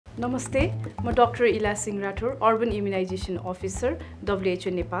नमस्ते, म डाक्टर इला Singh Rathore, urban immunisation officer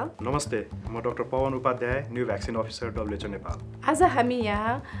WHO Nepal. नमस्ते, म doctor Pawan Upadhyay, new vaccine officer WHO Nepal. आज हामी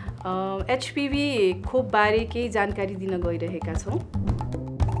यहाँ HPV खोपबारे केही जानकारी दिन गइरहेका छौँ।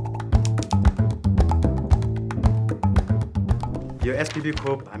 यो HPV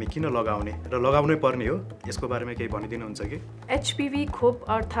खोप हामी किन लगाउने र लगाउनै पर्ने हो, यसको बारेमा केही भनिदिनुहुन्छ कि? HPV खोप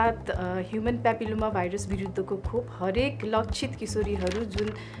अर्थात् ह्युमन प्यापिलोमा भाइरस विरुद्धको खोप हरेक लक्षित किशोरीहरू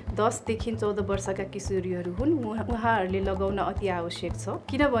जुन 10 देखि 14 वर्षका किशोरीहरू हुन् उहाँहरूले लगाउन अति आवश्यक छ,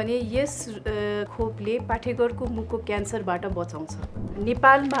 किनभने यस खोपले पाठेघरको मुखको क्यान्सरबाट बचाउँछ।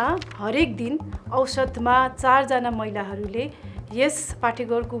 नेपालमा हरेक दिन औसतमा 4 जना महिलाहरूले यस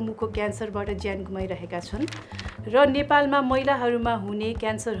पाठेघरको मुखको क्यान्सरबाट ज्यान गुमाइरहेका छन् र नेपालमा महिलाहरूमा हुने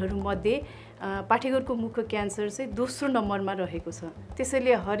क्यान्सरहरूमध्ये पाठेघरको मुखको क्यान्सर चाहिँ दोस्रो नम्बरमा रहेको छ।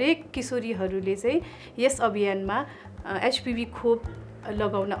 त्यसैले हरेक किशोरीहरूले चाहिँ यस अभियानमा HPV खोप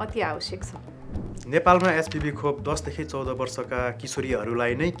लगाउन अति आवश्यक छ। नेपालमा HPV खोप 10 देखि 14 वर्षका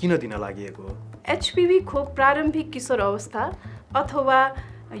किशोरीहरूलाई नै किन दिन लागि हो? HPV खोप प्रारम्भिक किशोर अवस्था अथवा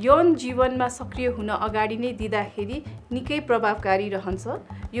यौन जीवनमा सक्रिय हुन अगाडि नै दिँदाखेरि निकै प्रभावकारी रहन्छ।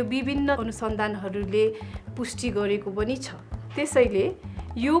 यो विभिन्न अनुसन्धानहरूले पुष्टि गरेको पनि छ। त्यसैले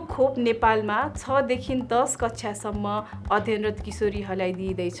यो खोप नेपालमा 6 देखि 10 कक्षासम्म अध्ययनरत किशोरीहरूलाई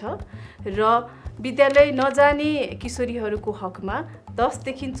दिइँदैछ र विद्यालय नजाने किशोरीहरूको हकमा 10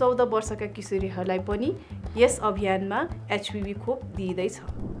 देखि 14 वर्षका किशोरीहरूलाई पनि यस अभियानमा HPV खोप दिइँदैछ।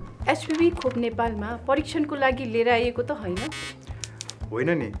 HPV खोप नेपालमा परीक्षणको लागि लिएर आइएको त होइन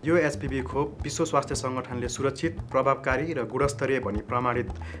नि, यो HPV खोप विश्व स्वास्थ्य सङ्गठनले सुरक्षित, प्रभावकारी र गुणस्तरीय भनी प्रमाणित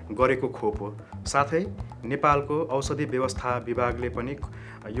गरेको खोप हो। साथै नेपालको औषधि व्यवस्था विभागले पनि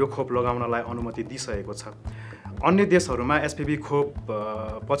यो खोप लगाउनलाई अनुमति दिइसकेको छ। अन्य देशहरूमा HPV खोप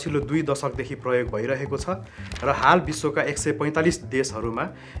पछिल्लो 2 दशकदेखि प्रयोग भइरहेको छ र हाल विश्वका 145 देशहरूमा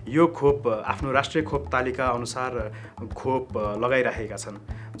यो खोप आफ्नो राष्ट्रिय खोप तालिका अनुसार खोप लगाइरहेका छन्,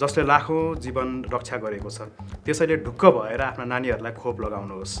 जसले लाखौँ जीवन रक्षा गरेको छ। त्यसैले ढुक्क भएर आफ्ना नानीहरूलाई खोप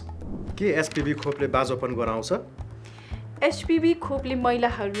लगाउनुहोस्। के HPV खोपले बाजोपन गराउँछ? HPV खोपले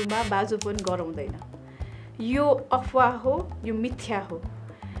महिलाहरूमा बाजोपन गराउँदैन। यो अफवाह हो, यो मिथ्या हो।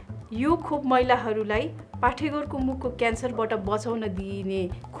 यो खोप महिलाहरूलाई पाठेघरको मुखको क्यान्सरबाट बचाउन दिइने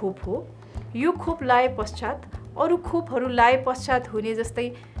खोप हो। यो खोप लाए पश्चात अरू खोपहरू लाए पश्चात हुने जस्तै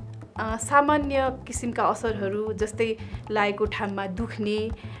सामान्य किसिमका असरहरू जस्तै लागेको ठाउँमा दुख्ने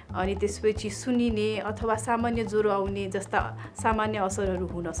अनि त्यसपछि सुनिने अथवा सामान्य ज्वरो आउने जस्ता सामान्य असरहरू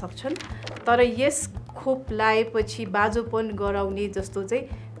हुन सक्छन्, तर यस खोप लाएपछि बाजोपन गराउने जस्तो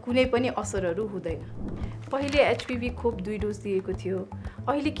चाहिँ कुनै पनि असरहरू हुँदैन। पहिले HPV खोप 2 डोज दिएको थियो,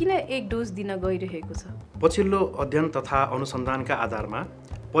 अहिले किन 1 डोज दिन गइरहेको छ? पछिल्लो अध्ययन तथा अनुसन्धानका आधारमा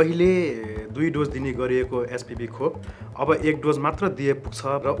पहिले 2 डोज दिने गरिएको HPV खोप अब 1 डोज मात्र दिए पुग्छ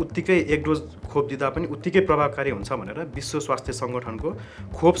र उत्तिकै 1 डोज खोप दिँदा पनि उत्तिकै प्रभावकारी हुन्छ भनेर विश्व स्वास्थ्य सङ्गठनको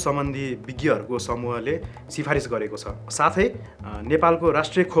खोप सम्बन्धी विज्ञहरूको समूहले सिफारिस गरेको छ। साथै नेपालको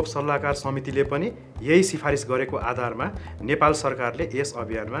राष्ट्रिय खोप सल्लाहकार समितिले पनि यही सिफारिस गरेको आधारमा नेपाल सरकारले यस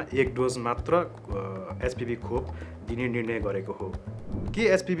अभियानमा 1 डोज मात्र HPV खोप दिने निर्णय गरेको हो।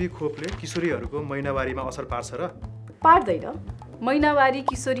 के HPV खोपले किशोरीहरूको महिनावारीमा असर पार्छ र? पार्दैन। महिनावारी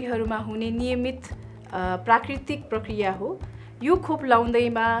किशोरीहरूमा हुने नियमित प्राकृतिक प्रक्रिया हो। यो खोप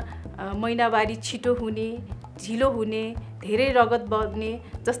लाउँदैमा महिनावारी छिटो हुने, ढिलो हुने, धेरै रगत बग्ने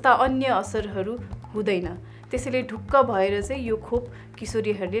जस्ता अन्य असरहरू हुँदैन। त्यसैले ढुक्क भएर चाहिँ यो खोप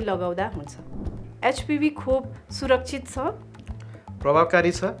किशोरीहरूले लगाउँदा हुन्छ। HPV खोप सुरक्षित छ,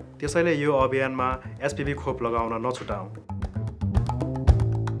 प्रभावकारी छ, त्यसैले यो अभियानमा HPV खोप लगाउन नछुटाऊ।